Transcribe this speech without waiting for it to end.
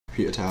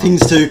Computer tower.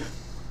 Things to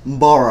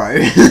borrow.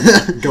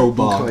 Gold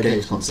bar. Okay.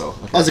 Games console. Okay.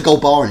 Oh, there's a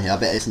gold bar in here. I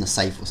bet it's in a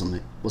safe or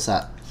something. What's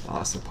that? Oh,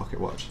 that's a pocket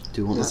watch.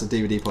 Do you want That's that? a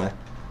DVD player.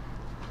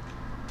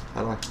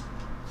 How do I?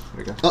 There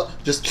we go. Oh,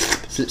 just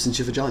slips into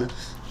your vagina.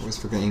 What's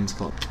for games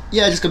con?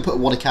 Yeah, just gonna put a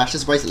wad of cash.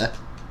 There's a bracelet there.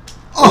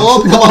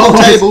 Oh, pick up my whole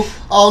table.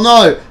 Oh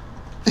no.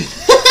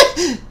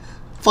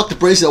 Fuck the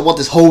bracelet. I want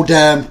this whole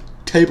damn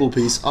table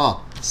piece.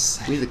 Ah,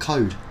 we need the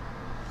code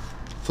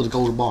for the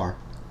golden bar.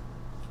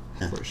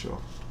 Yeah. Pretty sure.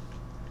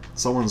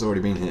 Someone's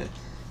already been here.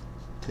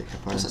 Pick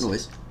up. What's that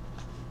noise?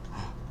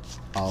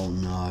 Oh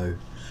no.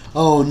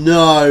 Oh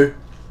no.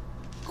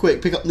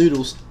 Quick, pick up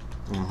noodles.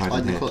 I'm gonna Hide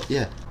hide in in the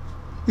here. yeah.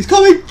 He's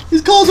coming!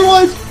 His car's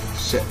arrived!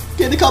 Shit.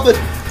 Get in the cupboard!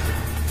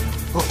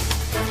 Oh.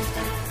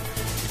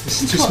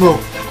 This is too small.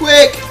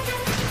 Quick!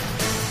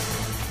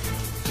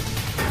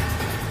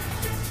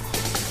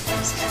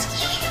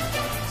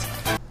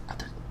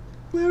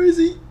 Where is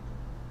he?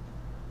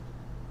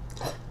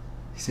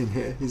 He's in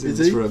here. He's in Is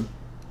this he? room.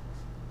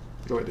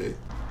 What do I do?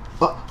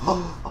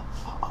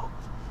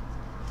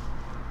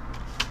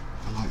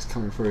 The light's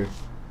coming through.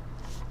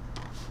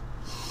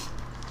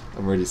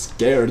 I'm really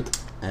scared.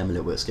 I am a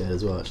little bit scared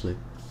as well, actually.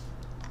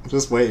 I'm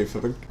just waiting for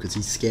them. Because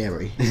he's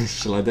scary.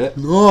 Shall I do it?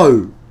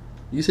 No!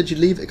 You said you'd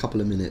leave it a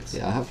couple of minutes.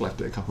 Yeah, I have left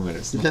it a couple of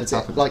minutes. You've left Nothing's it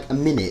happened. like a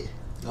minute.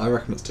 I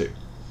reckon it's 2.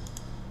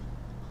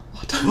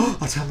 I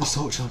turned the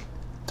torch on.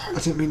 I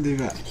didn't mean to do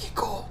that.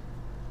 Go.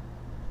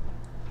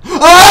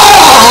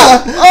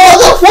 Ah! Oh,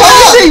 the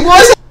fuck is he? Why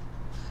is it?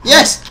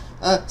 Yes!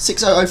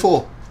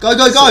 6004. Go,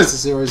 go, go!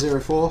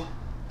 004.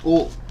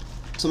 Or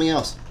something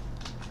else.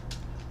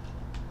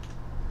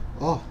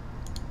 Oh.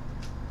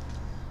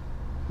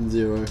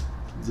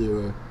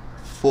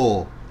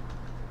 004.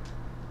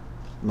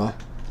 No.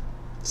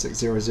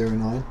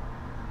 6009.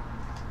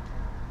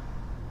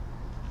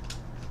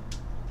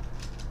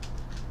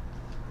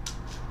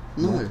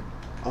 No.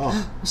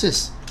 Oh. What's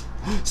this?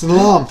 It's an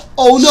alarm.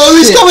 Oh no,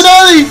 he's Shit. coming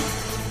early!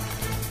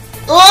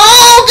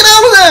 Oh, get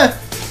out of there!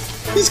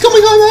 He's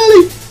coming home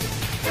early!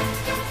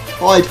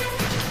 Hide.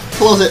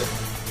 Closet.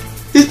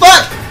 He's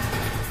back!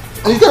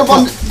 And he's gonna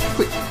run.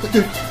 Quick, quick,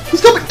 dude.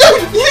 He's coming.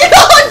 Dude, you need to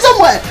hide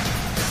somewhere!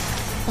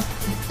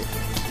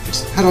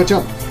 How do I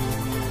jump?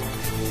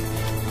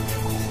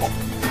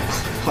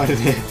 Hide in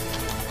here.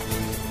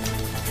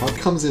 When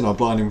he comes in, I'll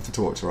blind him with the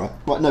torch, alright?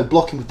 Right, no,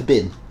 block him with the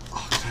bin.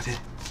 Oh, good idea.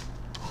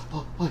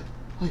 Oh, hide,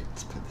 hide.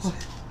 Let's put this in.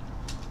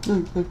 No,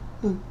 no,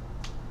 no.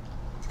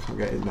 Can't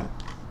get in there.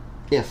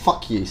 Yeah,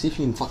 fuck you. See if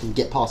you can fucking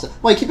get past it.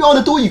 Wait, keep your eye on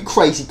the door, you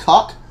crazy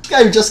cuck. This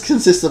game just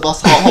consists of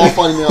us half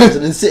finding the eyes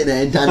and then sitting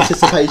there in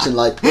anticipation,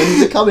 like,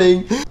 when's it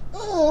coming?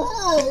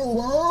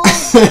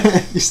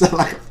 You sound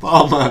like a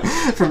farmer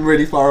from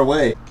really far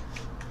away.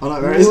 Oh no,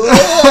 there it is.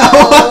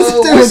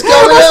 What's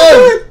going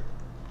on?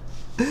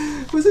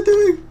 What's it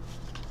doing?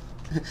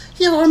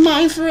 You're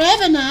mine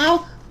forever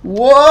now.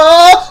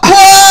 Whoa!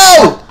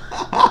 Whoa!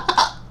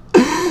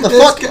 The It's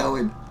fuck?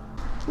 going.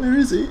 Where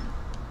is he?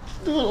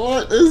 I don't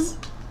like this.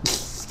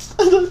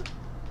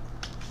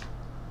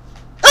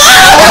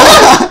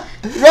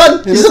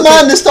 Run! He's a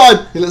man this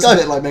time! He looks Go. a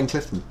bit like Ben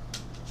Clifton.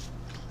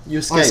 You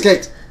I escaped.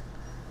 escaped.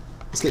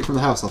 Escaped from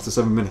the house after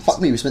 7 minutes. Fuck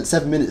me, we spent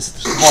 7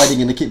 minutes hiding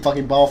in the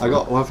fucking bathroom. I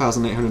got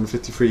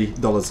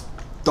 $1,853.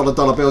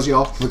 Dollar bills,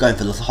 y'all. We're going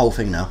for the whole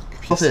thing now.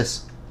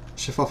 Office.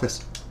 Shift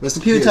office. Where's the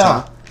Computer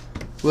tower.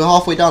 We're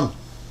halfway done.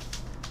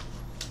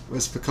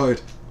 Where's the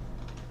code?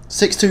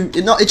 62.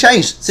 It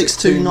changed.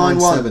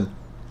 6291.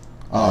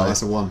 Oh,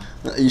 that's a 1.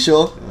 Are you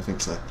sure? Yeah, I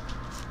think so.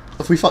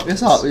 If we fuck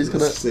this up, he's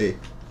gonna. Let's see.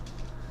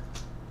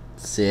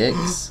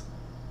 6.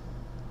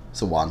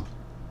 It's a 1.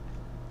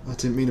 I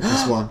didn't mean to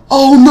press 1.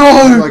 Oh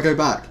How do I no! go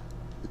back?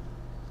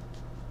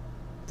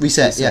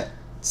 Reset. Yeah.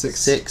 6.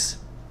 6,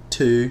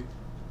 2,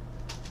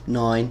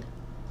 9,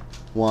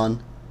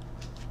 1.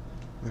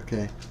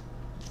 Okay.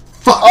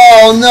 Fuck!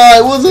 Oh no!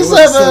 It was a It was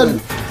a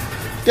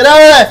 7. Get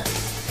out of there!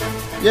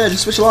 Yeah,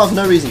 just switch alarm for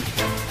no reason.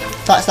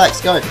 Tax,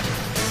 go.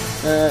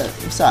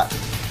 What's that?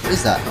 What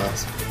is that?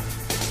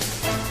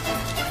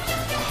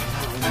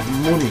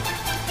 Money.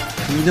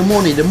 You need the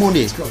money, the money.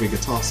 There's got to be a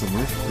guitar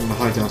somewhere. I'm gonna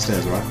hide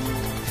downstairs, right?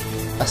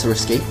 That's a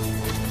risky.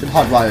 Should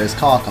hide right where his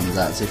car comes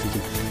out, see if you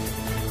can.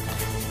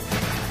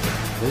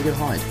 Where are you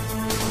gonna hide?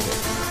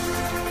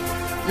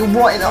 You're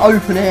right in an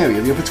open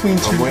area. You're between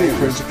 2 I'm waiting for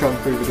him walls. to come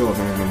through the door and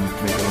then I'm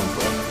gonna make a run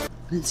for it.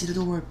 I didn't see the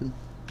door open.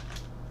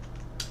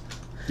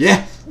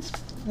 Yeah!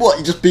 What?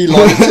 You just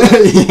beeline?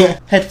 Yeah.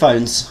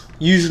 Headphones.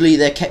 Usually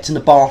they're kept in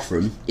the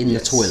bathroom in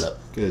Yes. the toilet.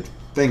 Good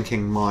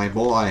thinking, my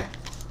boy.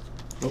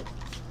 Oh,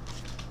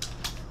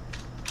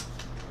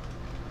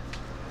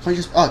 Can I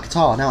just? Oh,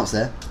 guitar. Now it's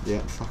there. yeah,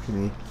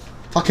 fucking me.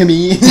 Fucking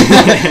me.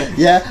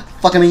 Yeah.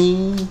 Fucking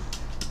me.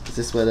 Is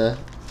this where the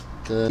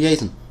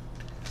liaison?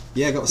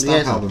 Yeah, I got the stamp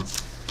Liaison. album.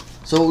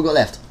 So what we got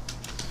left?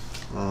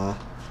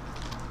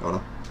 Hold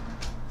on.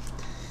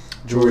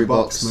 Jewelry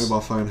box. mobile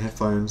phone,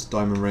 headphones,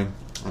 diamond ring.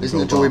 And Isn't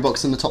the gold jewelry bar.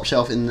 box in the top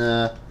shelf in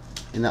that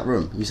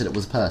room? You said it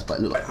was a purse, but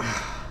it looked like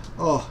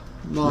Oh,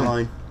 9,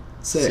 9,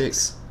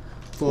 6,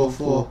 4,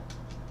 4.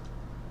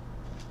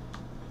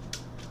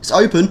 It's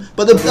open,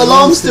 but the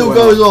alarm still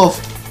goes off.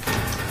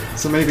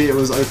 So maybe it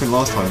was open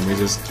last time. We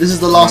just. This is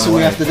the last thing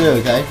we have to do,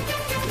 okay?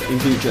 In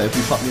future, if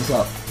we fuck this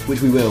up,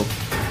 which we will.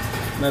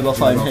 Mobile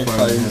phone,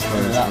 headphones,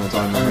 and the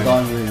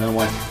dining room. And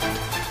like,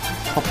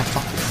 proper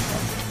fucking.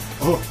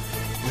 Oh,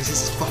 where's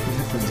this fucking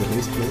headphones at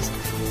least, please?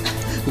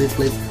 Live,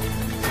 please.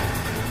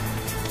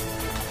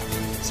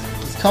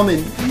 It's coming.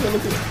 You gotta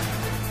look at it.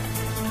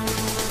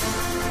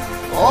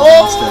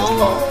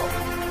 Oh!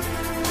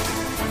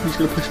 I'm just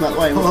gonna push him out the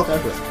way and go for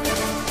it.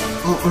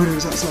 Oh, Odo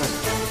is outside.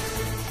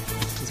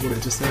 That's what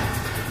it just said.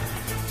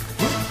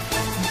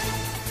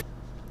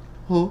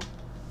 Oh.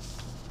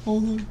 Oh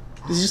no.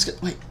 Is he just gonna...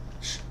 Wait.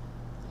 Shh.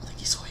 I think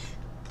he saw you.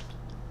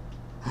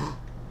 Oh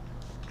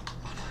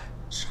no.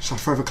 Should I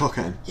throw the clock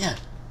at him? Yeah.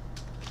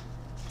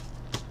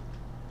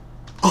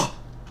 Oh!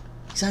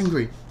 He's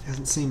angry. He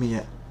hasn't seen me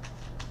yet.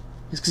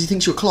 It's because he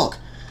thinks you're a clock.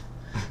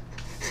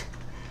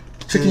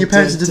 Tricking your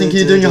parents into thinking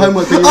you're doing your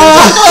homework. Oh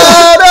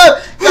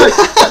no! No!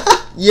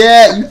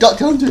 Yeah, you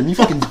ducked onto him. You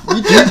fucking...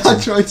 You duped I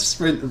him. tried to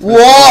sprint.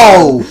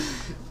 Whoa!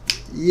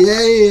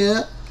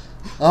 Yeah.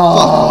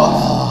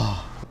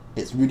 Oh.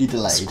 It's really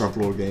delayed.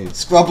 Scrublord Games.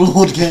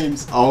 Scrublord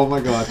Games. Oh my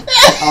god.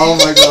 Oh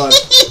my god.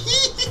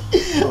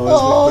 I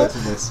was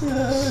expecting this.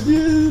 Yeah,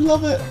 you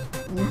love it.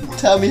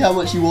 Tell me how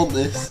much you want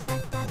this.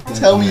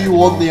 Tell me you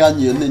want the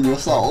onion in your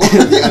soul.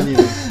 The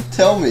onion.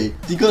 Tell me.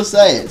 You gotta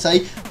say it.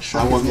 Say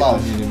Shrek I want is the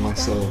love. onion in my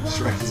soul.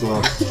 Shrek as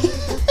well.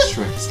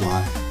 Shrek is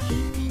life.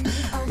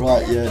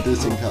 Right, yeah, do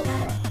sync up.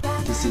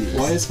 To see this.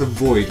 Why is the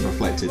void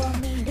reflected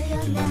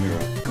in the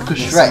mirror? Because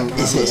Shrek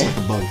is It's here. like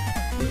a bug.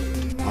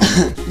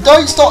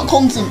 Don't start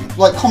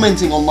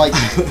commenting on like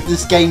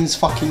this game's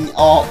fucking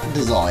art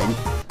design.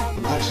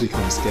 I'm actually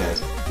kind of scared.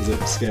 Is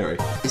it scary?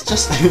 It's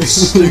just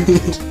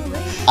stupid.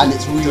 And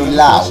it's really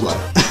loud.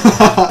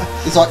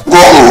 It's like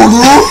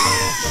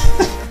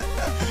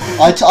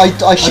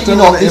I shit you don't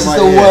not, want it this in is my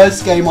the ear.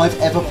 worst game I've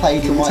ever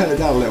played in Can we my... turn it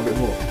down a little bit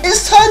more?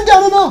 It's turned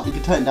down enough! You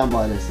can turn it down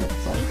by this. So.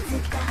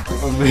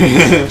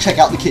 Check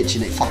out the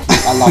kitchen, it fucking...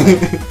 I love it.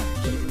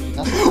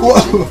 That's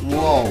what the kitchen.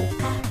 Whoa.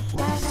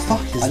 What the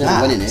fuck is I that?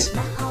 never went in it.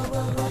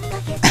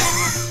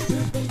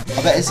 I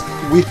bet it's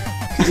weird.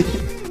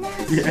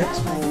 Yeah.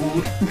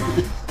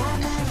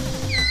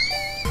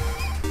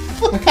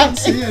 I can't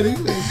see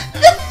anything.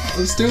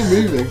 I'm still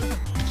moving.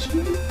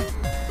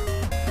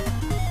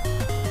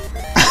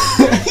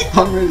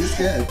 I'm really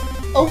scared.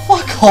 Oh,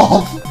 fuck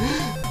off!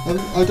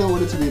 I don't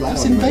want it to be loud. I've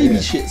seen in my baby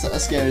ear. shits that are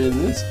scarier than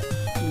this.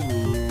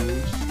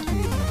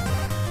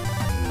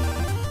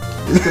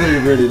 It's gonna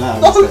be really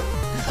loud. No. Isn't it?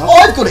 Oh,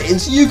 I've got it in,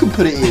 so you can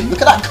put it in.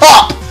 Look at that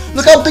cup!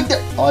 Look how big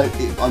that...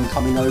 I'm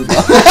coming over.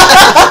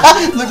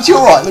 Look to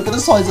your right, look at the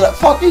size of that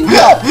fucking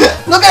cup!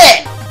 Look at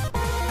it!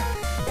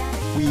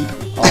 Weeb.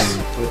 Oh,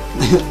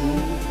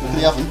 look at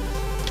the oven.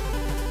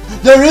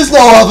 There is no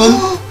oven!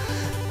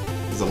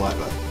 There's a light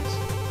there.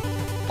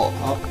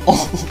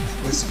 Oh.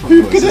 Where's the front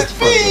Who door? could Is it this the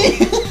front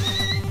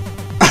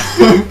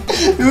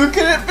be? Who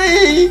could it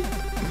be?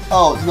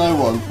 Oh, it's no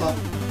one. door?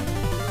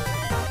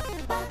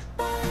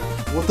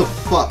 What the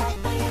fuck? I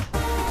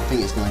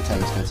think it's going to tell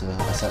you to go to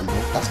a certain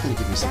door. That's going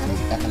to give you something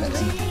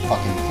epilepsy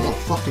fucking What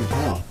fit. fucking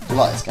hell? You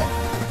like this game?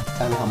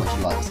 Tell me how much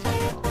you like this game.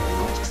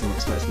 Because I'm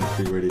expecting it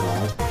to be really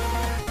loud.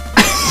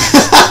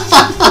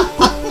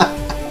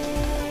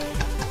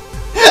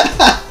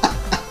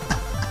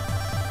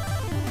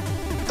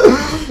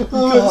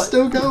 Oh, it's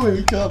still going.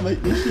 You can't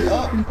make this shit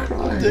up.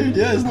 Dude,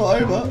 yeah, it's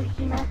not over.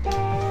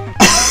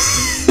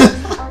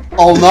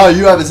 Oh no,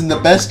 you have us in the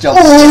best jump.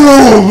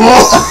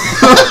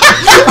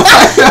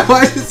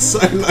 Why is it so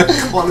low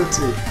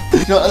quality?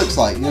 You know what it looks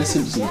like? You know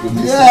Simpsons with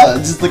Mr. Yeah.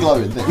 Burns, just the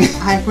glowing thing.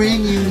 I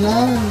bring you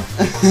love.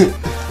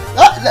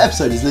 That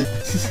episode is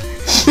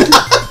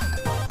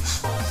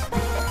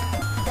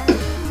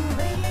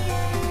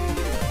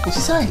What's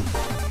he saying?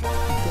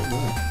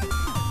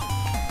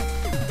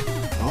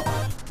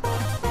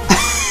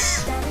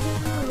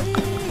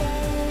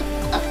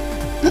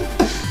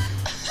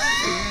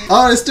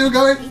 Oh, it's still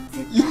going.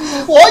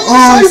 Why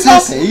are you so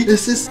happy?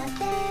 This is.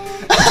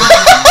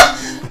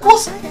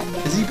 What's...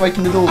 Is he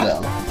breaking the door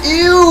down?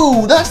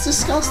 Ew, that's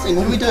disgusting.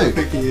 What do we How do?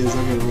 quick he is,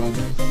 I'm gonna run.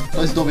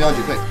 Close the door behind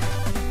you, quick.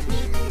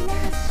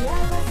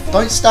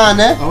 Don't stand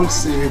there. I want to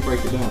see who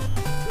break it down.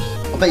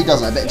 I bet he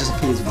doesn't. I bet it just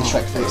appears with the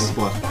Shrek face.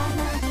 What?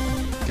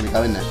 Gonna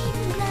go in there.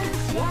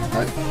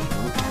 No.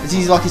 Is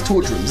he like his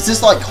torture room? Is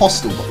this like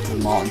Hostel but for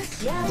mine?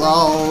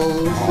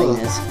 Oh,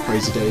 yes.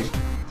 Crazy Dave.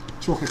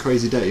 She's rocking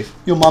Crazy Dave.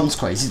 Your mum's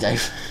crazy,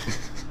 Dave.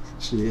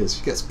 She is.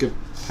 She gets good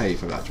pay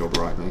for that job,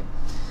 right, mate?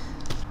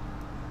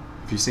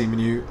 Have you seen the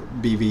new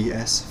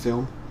BVS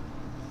film?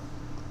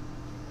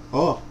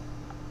 Oh.